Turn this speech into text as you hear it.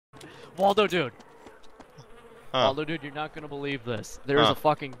WaldoDude. Huh. WaldoDude, you're not gonna believe this. There's a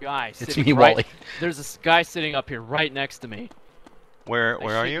fucking guy It's sitting me, right. Wally. There's this guy sitting up here right next to me. Where I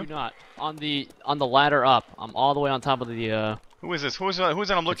are shit you? Not on the ladder up. I'm all the way on top of the. Who is this? Who's that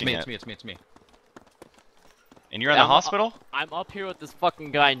I'm looking at? It's me. And you're in the hospital? I'm up here with this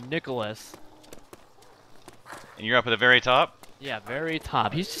fucking guy Nicholas. And you're up at the very top? Yeah, very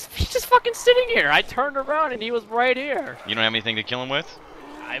top. He's just fucking sitting here. I turned around and he was right here. You don't have anything to kill him with?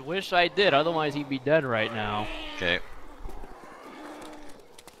 I wish I did, otherwise he'd be dead right now. Okay.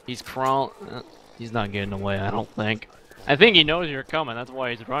 He's crawling. He's not getting away, I don't think. I think he knows you're coming. That's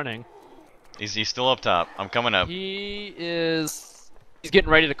why he's running. He's still up top. I'm coming up. He's getting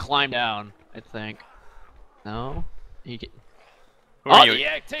ready to climb down, I think. No? Who are you?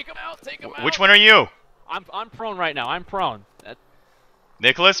 Yeah, take him out, take him out. Which one are you? I'm prone right now. I'm prone.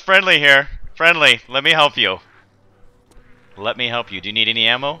 Nicholas, friendly here. Friendly. Let me help you. Let me help you. Do you need any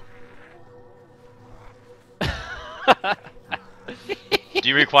ammo? Do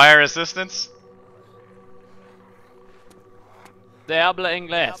you require assistance? Te habla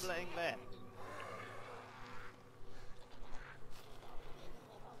inglés.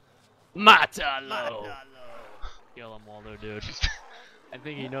 Mátalo. Kill him, WaldoDude. I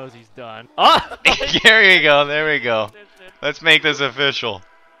think he knows he's done. Oh! There you go. There we go. Let's make this official.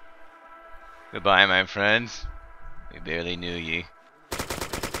 Goodbye, my friends. We barely knew ye.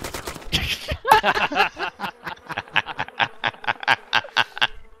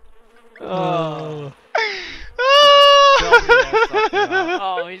 Oh.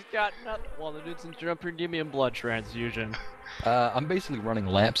 Oh, he's got nothing. WaldoDude, since you're up here, give me a blood transfusion. I'm basically running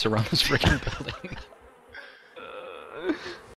laps around this freaking building.